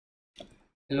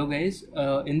Hello guys,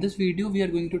 in this video we are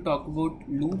going to talk about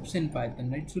loops in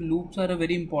Python, right? So loops are a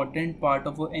very important part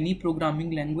of any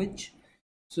programming language.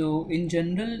 So in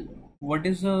general, what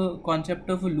is the concept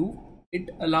of a loop?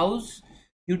 It allows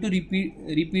you to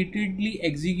repeatedly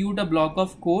execute a block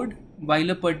of code while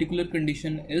a particular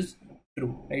condition is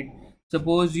true, right?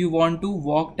 Suppose you want to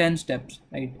walk 10 steps,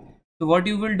 right? So what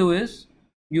you will do is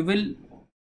you will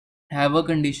have a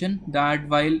condition that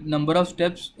while number of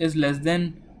steps is less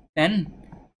than 10,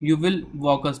 you will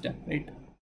walk a step, right?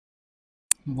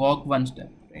 Walk one step,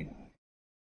 right?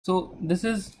 So this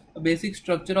is a basic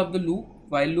structure of the loop,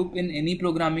 while loop in any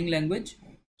programming language.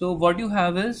 So what you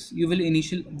have is you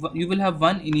will have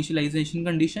one initialization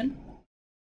condition.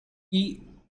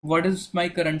 What is my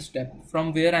current step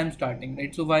from where I'm starting,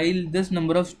 right? So while this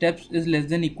number of steps is less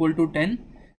than equal to 10,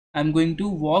 I'm going to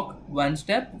walk one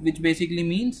step, which basically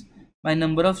means my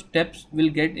number of steps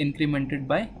will get incremented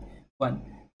by 1.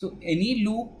 So any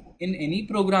loop in any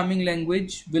programming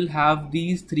language will have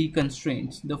these three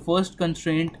constraints. The first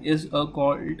constraint is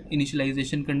called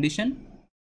initialization condition.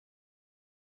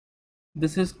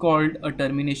 This is called a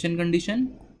termination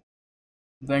condition,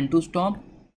 when to stop,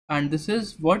 and this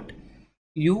is the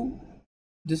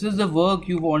work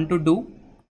you want to do.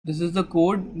 This is the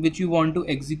code which you want to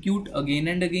execute again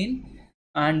and again,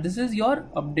 and this is your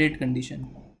update condition,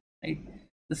 right?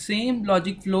 The same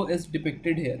logic flow is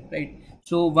depicted here, right?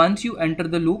 So once you enter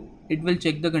the loop, it will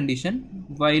check the condition.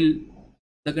 While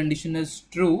the condition is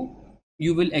true,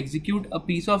 you will execute a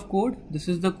piece of code. This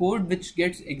is the code which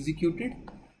gets executed,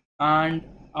 and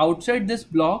outside this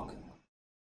block,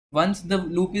 once the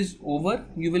loop is over,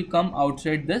 you will come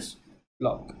outside this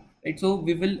block, right? So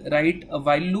we will write a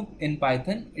while loop in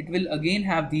Python. It will again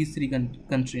have these three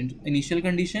constraints: initial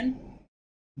condition,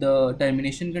 the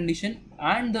termination condition,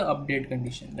 and the update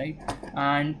condition, right?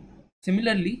 And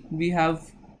similarly, we have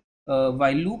a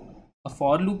while loop, a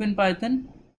for loop in Python,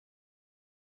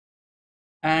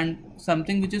 and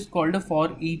something which is called a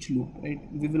for each loop, right?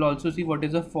 We will also see what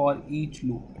is a for each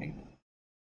loop, right?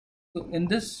 So in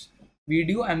this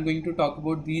video, I'm going to talk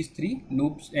about these three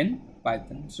loops in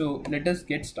Python. So let us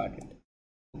get started.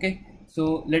 Okay,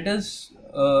 so let us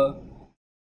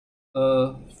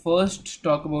first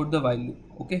talk about the while loop.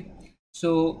 Okay,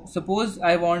 so suppose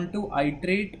I want to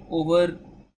iterate over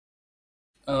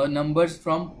numbers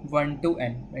from 1 to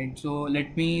n, right? So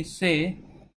let me say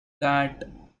that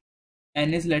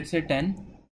n is, let's say, 10,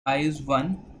 I is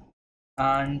 1,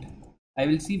 and I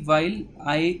will see while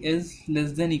I is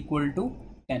less than equal to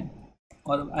 10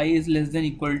 or I is less than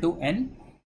equal to n,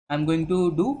 I'm going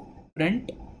to do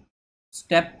print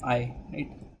step I,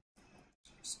 right?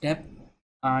 Step,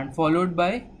 and followed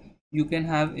by, you can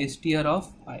have str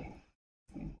of I,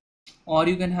 or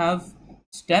you can have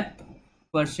step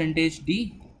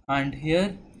 %d, and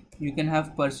here you can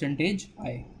have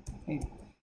 %I, right?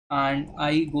 And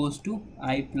I goes to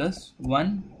I plus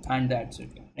 1, and that's it,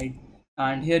 right?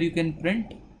 And here you can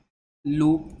print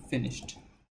loop finished.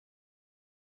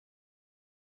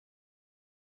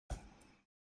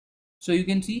 So you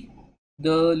can see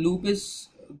the loop is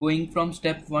going from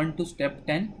step 1 to step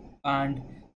 10, and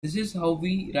this is how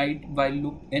we write while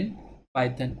loop in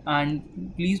Python.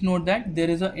 And please note that there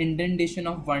is an indentation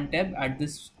of one tab at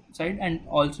this side and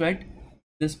also at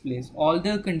this place. All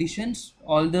the conditions,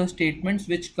 all the statements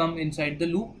which come inside the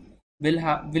loop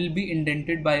will be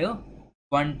indented by a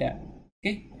one tab.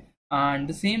 Okay, and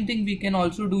the same thing we can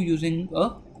also do using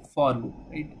a for loop,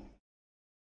 right?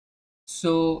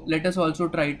 So let us also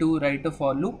try to write a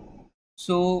for loop.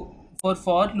 So for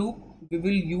for loop, we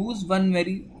will use one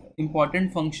very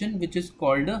important function which is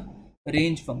called a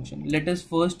range function. Let us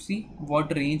first see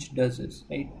what range does is,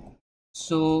 right?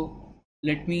 So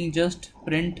let me just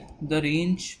print the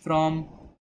range from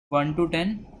 1 to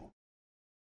 10.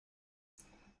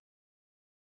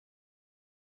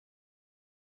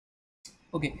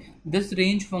 Okay, this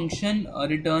range function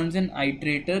returns an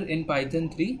iterator in Python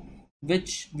 3,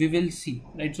 which we will see,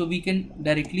 right? So we can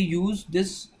directly use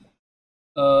this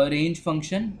range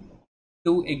function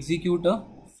to execute a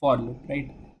for loop,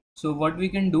 right? So what we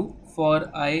can do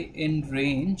for I in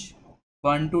range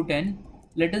 1 to 10,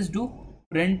 let us do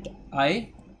print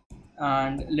I,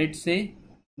 and let's say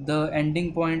the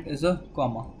ending point is a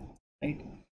comma, right?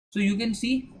 So you can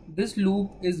see this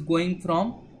loop is going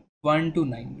from 1 to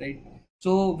 9, right?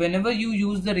 So whenever you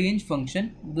use the range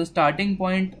function, the starting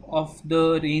point of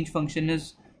the range function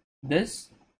is this,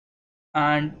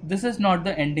 and this is not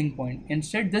the ending point.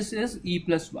 Instead, this is e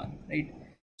plus 1, right?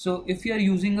 So if you are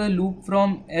using a loop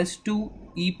from s to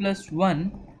e plus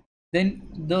 1, then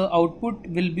the output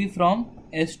will be from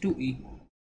s to e.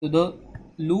 So the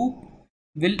loop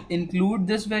will include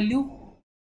this value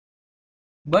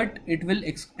but it will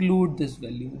exclude this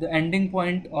value. The ending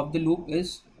point of the loop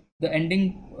is, the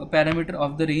ending parameter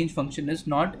of the range function is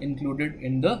not included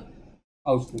in the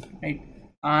output, right?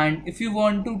 And if you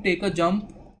want to take a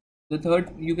jump, the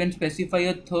third, you can specify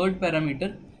a third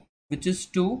parameter, which is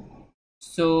 2.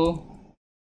 So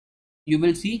you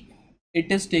will see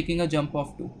it is taking a jump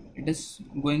of 2. It is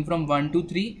going from 1 to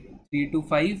 3, 3 to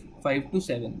 5, 5 to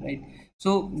 7, right?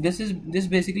 So this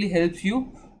basically helps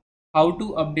you how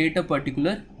to update a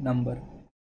particular number,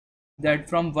 that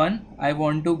from 1 I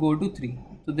want to go to 3.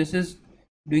 So this is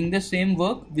doing the same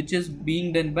work which is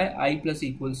being done by I plus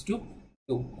equals to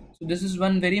 2. So this is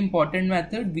one very important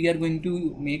method. We are going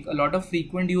to make a lot of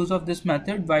frequent use of this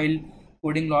method while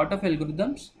coding lot of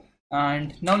algorithms.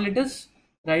 And now let us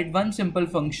write one simple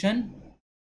function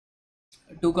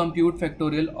to compute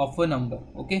factorial of a number.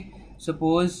 Okay,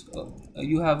 suppose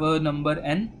you have a number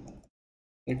n,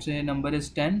 let's say number is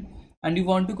 10, and you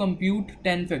want to compute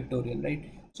 10 factorial,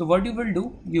 right? So what you will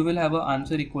do, you will have an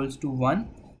answer equals to 1,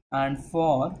 and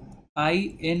for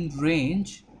I in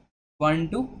range 1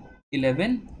 to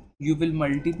 11, you will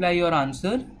multiply your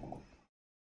answer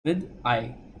with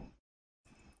I,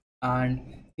 and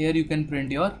here you can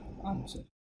print your answer.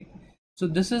 So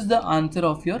this is the answer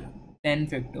of your 10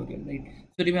 factorial, right?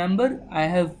 So remember, I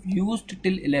have used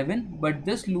till 11, but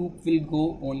this loop will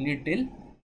go only till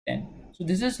 10. So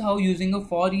this is how, using a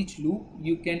for each loop,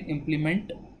 you can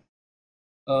implement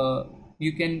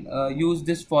use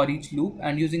this for each loop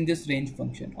and using this range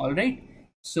function. All right,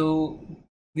 so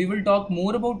we will talk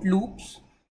more about loops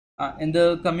in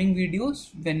the coming videos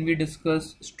when we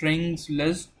discuss strings,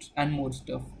 lists, and more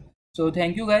stuff. So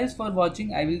thank you guys for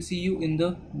watching. I will see you in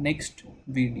the next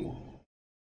video.